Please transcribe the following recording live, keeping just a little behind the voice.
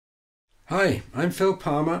Hi, I'm Phil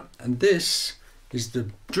Palmer and this is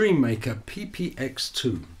the Dreamaker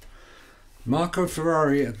PPX2. Marco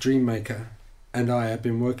Ferrari at Dreamaker and I have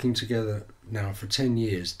been working together now for 10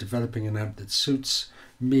 years developing an amp that suits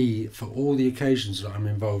me for all the occasions that I'm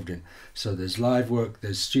involved in. So there's live work,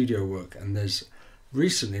 there's studio work, and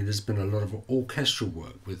recently there's been a lot of orchestral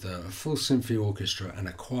work with a full symphony orchestra and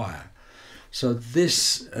a choir. So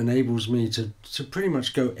this enables me to pretty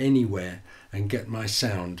much go anywhere and get my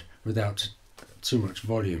sound without too much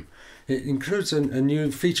volume. It includes a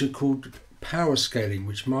new feature called power scaling,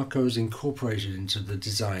 which Marco has incorporated into the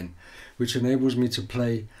design, which enables me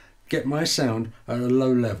to get my sound at a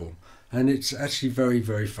low level, and it's actually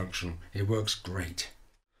very functional. It works great.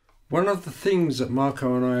 One of the things that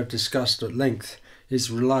Marco and I have discussed at length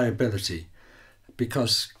is reliability,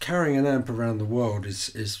 because carrying an amp around the world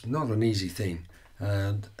is not an easy thing.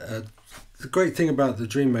 And the great thing about the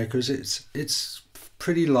Dreamaker is it's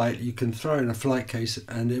pretty light. You can throw it in a flight case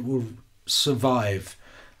and it will survive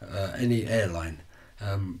any airline.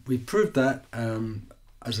 We proved that.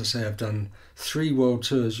 As I say, I've done 3 world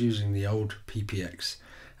tours using the old PPX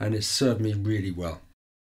and it's served me really well.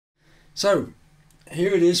 So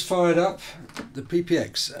here it is, fired up, the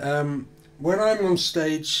PPX. When I'm on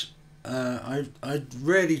stage, I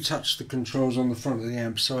rarely touch the controls on the front of the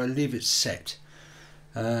amp, so I leave it set.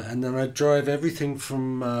 And then I drive everything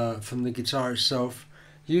from the guitar itself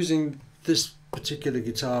using this particular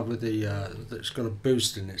guitar with that's got a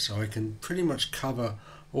boost in it, so I can pretty much cover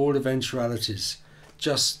all eventualities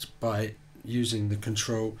just by using the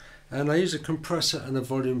control. And I use a compressor and a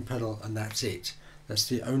volume pedal, and that's it. That's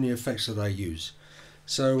the only effects that I use.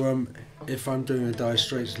 So if I'm doing a Dire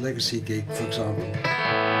Straits Legacy gig, for example,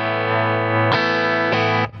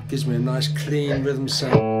 it gives me a nice clean rhythm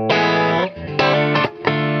sound.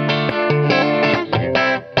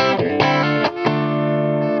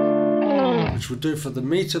 Which will do for the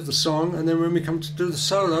meat of the song, and then when we come to do the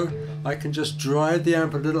solo, I can just drive the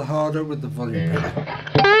amp a little harder with the volume pedal,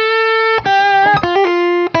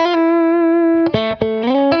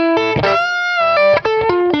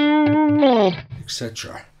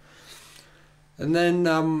 etc. And then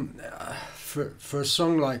for a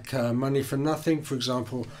song like Money for Nothing, for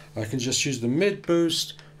example, I can just use the mid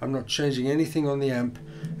boost. I'm not changing anything on the amp,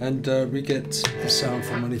 and we get the sound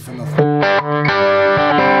for Money for Nothing.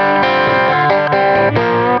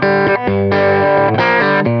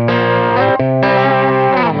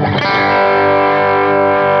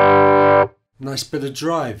 Nice bit of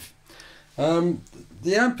drive.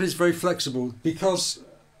 The amp is very flexible because,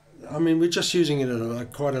 I mean, we're just using it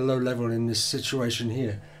at quite a low level in this situation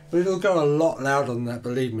here, but it'll go a lot louder than that,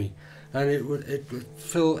 believe me, and it would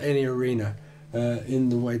fill any arena in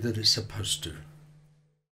the way that it's supposed to.